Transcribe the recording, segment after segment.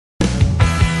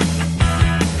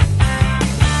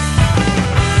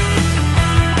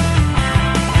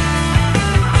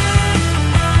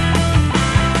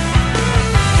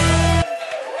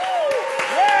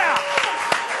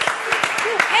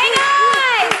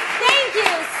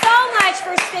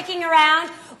watching around.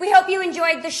 We hope you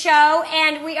enjoyed the show,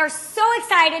 and we are so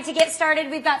excited to get started.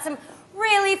 We've got some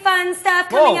really fun stuff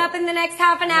coming up in the next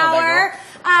half an hour.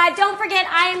 Don't forget,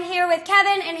 I am here with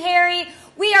Kevin and Harry.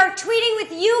 We are tweeting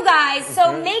with you guys,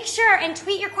 so make sure and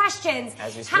tweet your questions.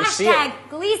 Hashtag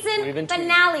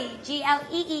GleasonFinale,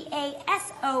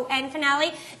 GLEEASON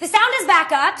finale. The sound is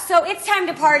back up, so it's time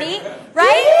to party,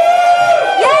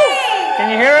 right? Yay!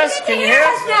 Can you hear us? Can you hear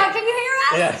us now? Can you hear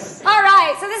us? Yes. All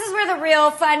right, so this is where the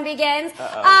real fun begins.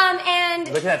 And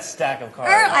look at that stack of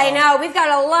cards. I know, we've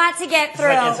got a lot to get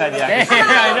through. It's like inside the action.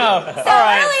 I know. So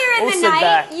earlier in the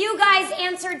night, you guys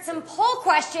answered some poll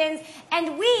questions,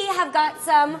 and we have got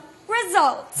some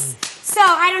results. So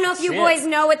I don't know if you boys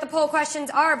know what the poll questions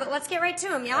are, but let's get right to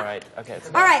them, yeah? All right. Okay.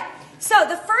 All right. So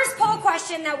the first poll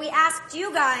question that we asked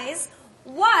you guys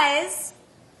was,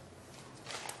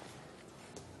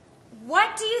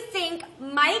 what do you think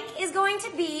Mike is going to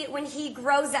be when he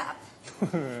grows up?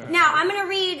 Now, I'm going to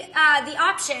read the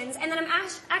options, and then I'm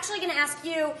actually going to ask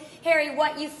you, Harry,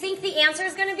 what you think the answer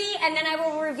is going to be, and then I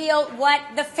will reveal what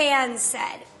the fans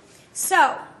said.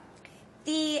 So,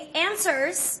 the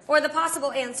answers, or the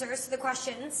possible answers to the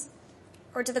questions,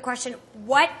 or to the question,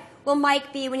 what will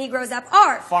Mike be when he grows up,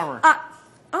 are... Farmer.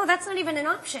 Oh, that's not even an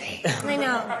option. I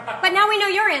know. But now we know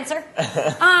your answer.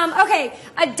 Okay,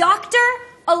 a doctor,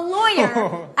 a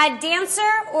lawyer, a dancer,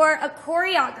 or a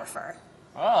choreographer?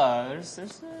 Oh,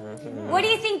 What do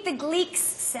you think the Gleeks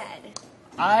said?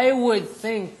 I would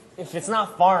think, if it's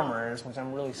not farmers, which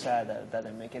I'm really sad that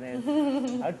didn't make it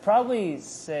in, I'd probably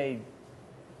say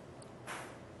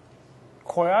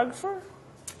choreographer?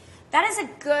 That is a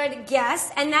good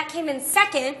guess, and that came in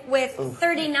second with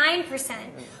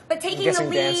 39%. But taking the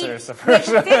lead with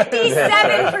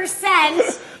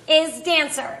 57% is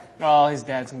dancer. Oh, his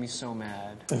dad's going to be so mad.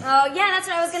 Oh, yeah, that's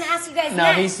what I was going to ask you guys No,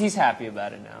 next. he's happy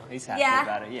about it now. He's happy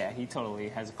about it. Yeah, he totally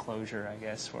has a closure, I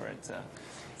guess, for it.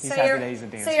 He's happy that he's a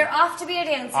dancer. So you're off to be a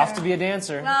dancer. Off to be a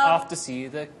dancer. Well, off to see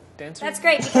the dancer. That's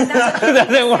great, because that's what that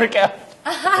didn't work out.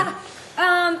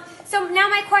 So now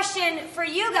my question for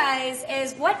you guys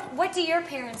is, what do your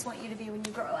parents want you to be when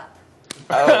you grow up?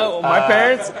 Oh, my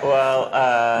parents? Well,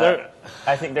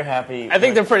 I think they're happy. I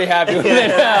think they're pretty happy with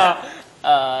it now.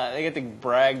 They get to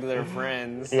brag to their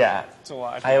friends. Yeah. To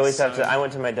watch. I always have to. I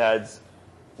went to my dad's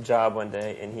job one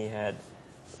day, and he had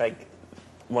like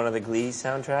one of the Glee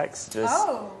soundtracks just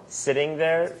sitting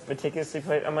there, meticulously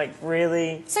played. I'm like,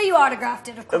 really? So you autographed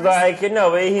it, of course. Like,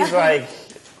 no, but he's like.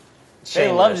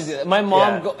 They love to do that. My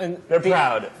mom, they're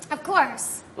proud. Of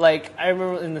course. Like, I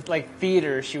remember in the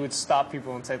theater, she would stop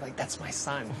people and say, like, "That's my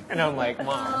son," and I'm like,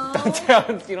 "Mom, you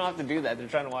don't have to do that. They're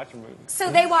trying to watch a movie." So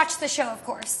they watch the show, of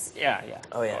course. Yeah.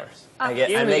 Oh yeah. Of course. I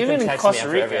make them text me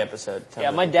after every episode.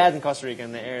 Yeah, my dad's in Costa Rica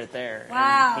and they air it there.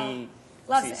 Wow. And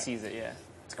he sees it. Yeah.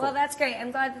 It's cool. Well, that's great. I'm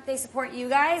glad that they support you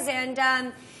guys. And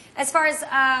as far as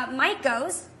Mike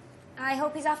goes, I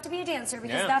hope he's off to be a dancer,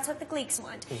 because that's what the Gleeks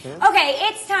want. Okay,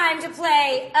 it's time to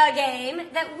play a game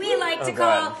that we like to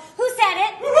call Who Said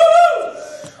It?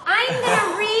 I'm going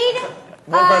to read...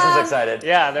 One person's excited.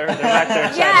 Yeah, they're back there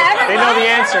excited. Yeah, they know the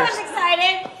answers. Everyone's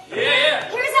excited. Yeah.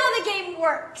 Here's how the game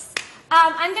works.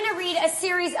 I'm going to read a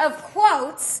series of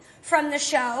quotes from the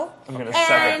show. I'm going to suck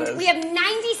at this. And we have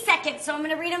 90 seconds, so I'm going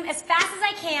to read them as fast as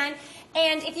I can.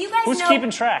 And if you guys know... Who's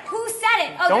keeping track? Who said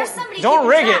it? Oh, there's somebody Don't keeping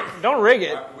rig track. it. Don't rig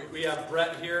it. We have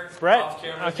Brett here. Brett?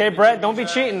 Okay, Brett, don't be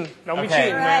cheating. Don't be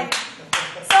cheating, man. So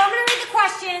I'm going to read the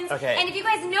questions. Okay. And if you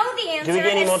guys know the answer... Do we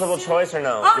get any multiple choice or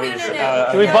no? Oh, no.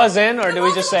 Do we buzz in, or do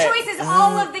we just say... The multiple choice is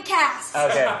all of the cast.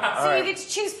 Okay. So you get to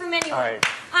choose from anyone. All right.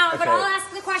 But I'll ask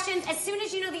the questions as soon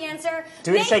as you know the answer.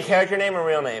 Do we just say character name or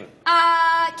real name?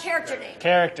 Character name.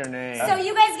 Character name. So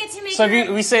you guys get to make So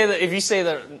if you say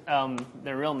their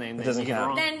real name, then doesn't you get it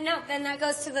count. wrong. Then that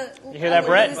goes to the... You hear that,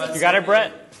 Brett? You got it,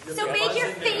 Brett? So make your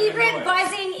favorite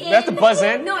buzzing in... You have to buzz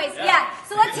in? Noise, yeah.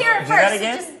 So let's hear it first. that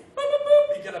again? So just,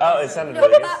 Oh, it sounded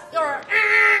really good. or...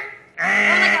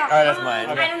 that's mine.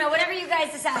 I don't know, whatever you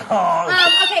guys decide.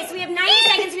 Okay, so we have 90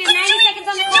 seconds. We have 90 seconds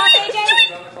on the clock, AJ.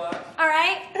 All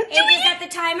right. AJ's got the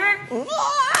timer. Ooh,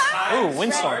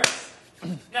 windstorm.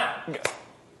 Now.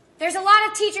 There's a lot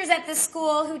of teachers at this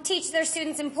school who teach their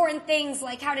students important things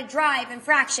like how to drive and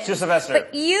fractions. Sue Sylvester.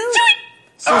 But you...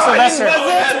 Sue Sylvester.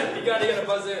 You gotta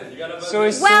buzz in. You gotta buzz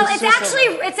in. Well, it's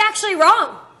actually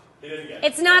wrong. He didn't get it.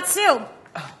 It's not Sue.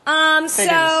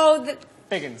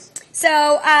 Higgins.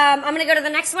 So I'm going to go to the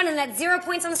next one, and that's 0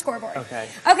 points on the scoreboard. Okay.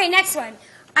 Okay, next one.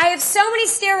 I have so many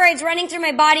steroids running through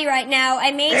my body right now.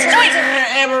 I made sure to...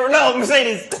 Amber, no,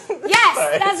 Mercedes. Yes,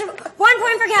 that's 1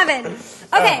 point for Kevin.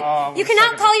 Okay, you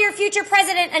cannot call your future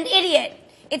president an idiot.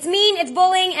 It's mean, it's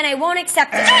bullying, and I won't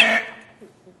accept it.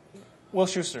 Will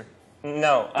Schuster.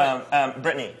 No,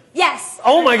 Brittany. Yes.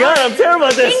 Oh my God, I'm terrible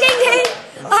at this. Ding, ding,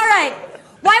 ding. All right.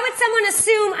 Why would someone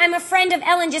assume I'm a friend of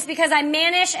Ellen just because I'm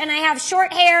mannish and I have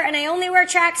short hair and I only wear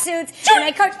tracksuits and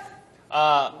I coach?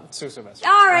 Sue Sylvester.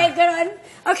 All right, good one.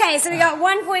 Okay, so we got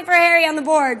 1 point for Harry on the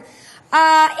board.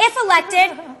 If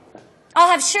elected, I'll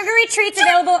have sugary treats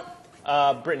available.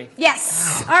 Brittany.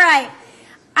 Yes. All right.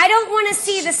 I don't want to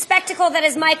see the spectacle that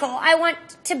is Michael. I want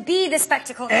to be the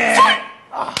spectacle that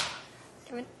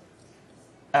is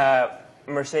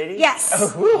Mercedes? Yes.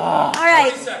 All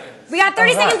right. 30 seconds. We got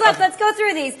 30 seconds left. Let's go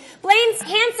through these. Blaine's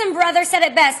handsome brother said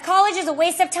it best. College is a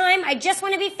waste of time. I just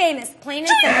want to be famous. Plain and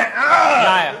simple.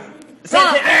 Naya.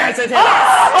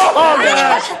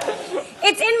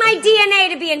 It's in my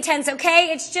DNA to be intense, okay?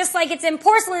 It's just like it's in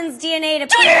porcelain's DNA to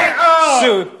be.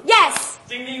 Sue. Yes.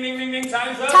 Ding, ding, ding, ding, ding.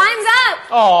 Time's up. Time's up.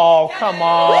 Oh, come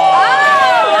on. Oh,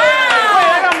 wow. Wait,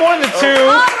 I got more than 2.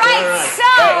 All right, You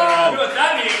so. know what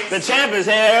that means? The champ is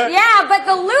here. Yeah, but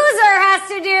the loser has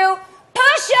to do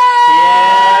push-ups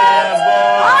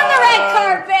Yeah, on the red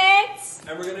carpet.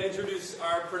 And we're going to introduce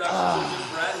our production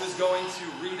assistant, Brett, who's going to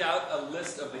read out a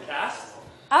list of the cast.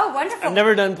 Oh, wonderful. I've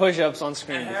never done push-ups on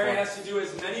screen And Harry before. has to do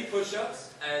as many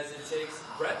push-ups as it takes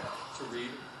Brett to read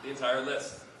the entire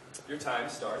list. Your time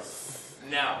starts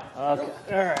now. Okay.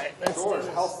 All right. George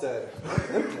Halstead,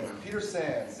 Lipton, Peter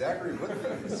Sands, Zachary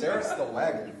Whitman, Sarah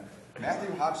Stillwagon,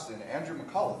 Matthew Hodgson, Andrew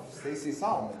McCullough, Stacey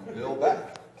Solomon, Bill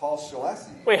Beck, Paul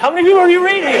Shalassi, Wait, how many people are you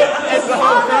reading? It's the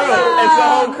whole crew. It's the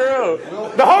whole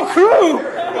crew. The whole crew.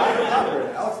 Ryan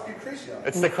Cochran, Alex Lucretia,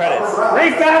 It's the credits.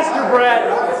 Read faster,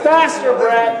 Brett. Faster,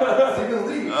 Brett. Stephen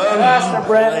Lee, Faster, Lay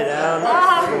Brett.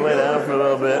 down. Lay down for a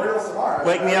little bit.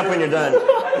 Wake me up when you're done.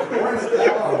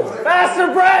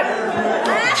 Faster, Brett.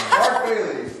 Mark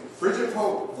Bailey, Bridget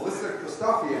Pope, Melissa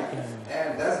Kristofiak,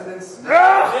 and Desmond Smith.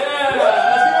 Yeah! Let's give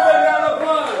everybody a round of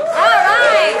applause. All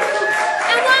right.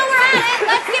 And while we're at it,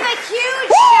 let's give a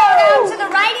huge shout out to the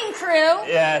writing crew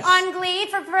Yes. on Glee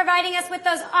for providing us with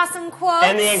those awesome quotes.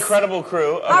 And the incredible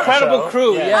crew. Of the Incredible show.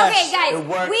 crew, yes. Okay, guys, It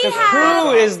worked. we The have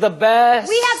Crew is the best.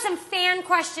 we have some fan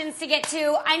questions to get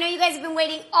to. I know you guys have been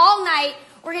waiting all night.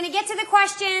 We're going to get to the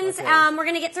questions. Okay. We're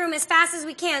going to get through them as fast as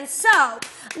we can. So,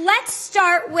 let's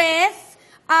start with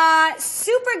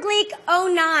Super Gleek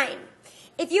 09.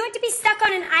 If you had to be stuck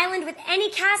on an island with any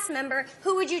cast member,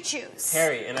 who would you choose?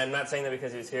 Harry, and I'm not saying that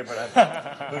because he was here, but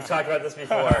we've talked about this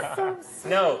before.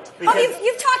 No, Oh, because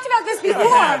you've talked about this before. we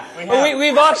have. Well,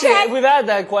 we've actually Okay. we've had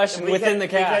that question within the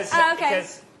cast. Okay.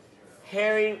 Because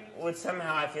Harry would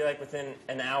somehow, I feel like within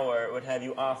an hour, would have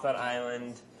you off that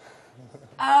island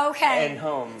Okay. and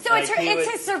home. So Like, it's he would-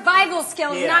 his survival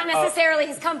skills, Yeah. not necessarily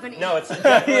his company. No, it's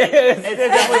definitely, it's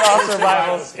definitely all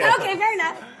survival skills. Okay, fair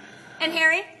enough. And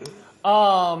Harry?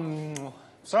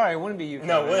 Sorry, it wouldn't be you.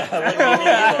 No, Kevin. what do you mean?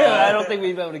 I don't think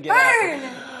we'd be able to get Burn!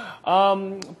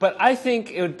 out. But I think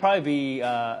it would probably be.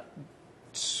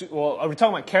 Well, are we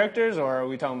talking about characters or are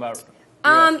we talking about?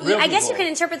 Real I guess you people? can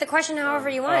interpret the question however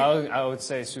you want. I would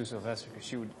say Sue Sylvester because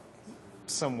she would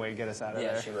some way get us out of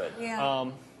Yeah, there. she would. Yeah.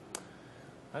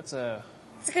 That's a.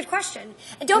 It's a good question.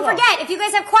 And don't forget, if you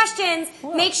guys have questions,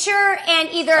 make sure and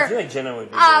I either feel like Jenna would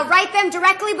be good. write them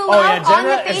directly below Oh, yeah, on the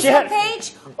Jenna, if she Facebook had-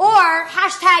 page or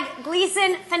hashtag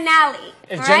GleasonFinale.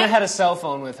 If all Jenna right? had a cell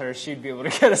phone with her, she'd be able to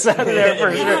get us out of there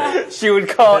for sure. She would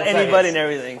call 10 anybody seconds. and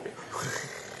everything.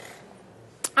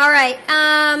 All right.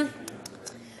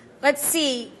 Let's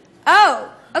see.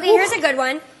 Oh, okay, here's a good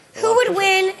one. Who would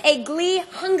win a Glee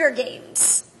Hunger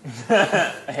Games?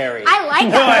 Harry. I like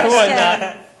No, I that would question.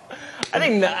 not. I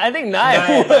think Naya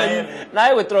Naya, would.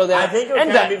 Naya would throw that. I think it would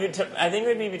And kind of be I think it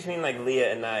would be between like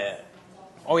Leah and Naya.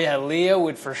 Oh yeah, Leah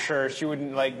would for sure. She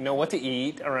wouldn't like know what to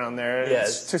eat around there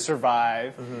Yes. to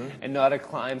survive, and know how to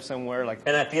climb somewhere. Like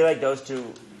And I feel like those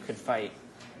two could fight.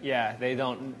 yeah, they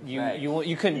don't. You Right.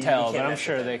 you couldn't You tell, can't but I'm mess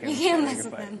sure with they them. can. You can't they mess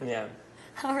can with fight. them. Yeah.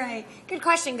 All right. Good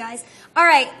question, guys. All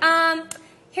right.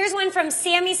 Here's one from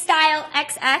Sammy Style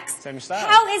XX. Sammy Style.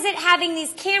 How is it having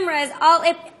these cameras all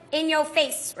in your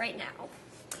face right now?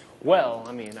 Well,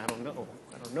 I mean, I don't know.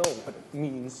 I don't know what it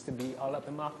means to be all up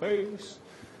in my face.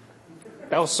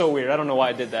 That was so weird. I don't know why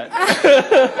I did that.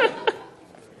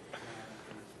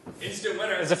 Instant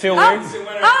winner. Does it feel weird? Instant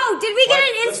winner. Oh, did we get an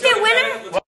Let's go instant to winner?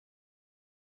 Kevin. Let's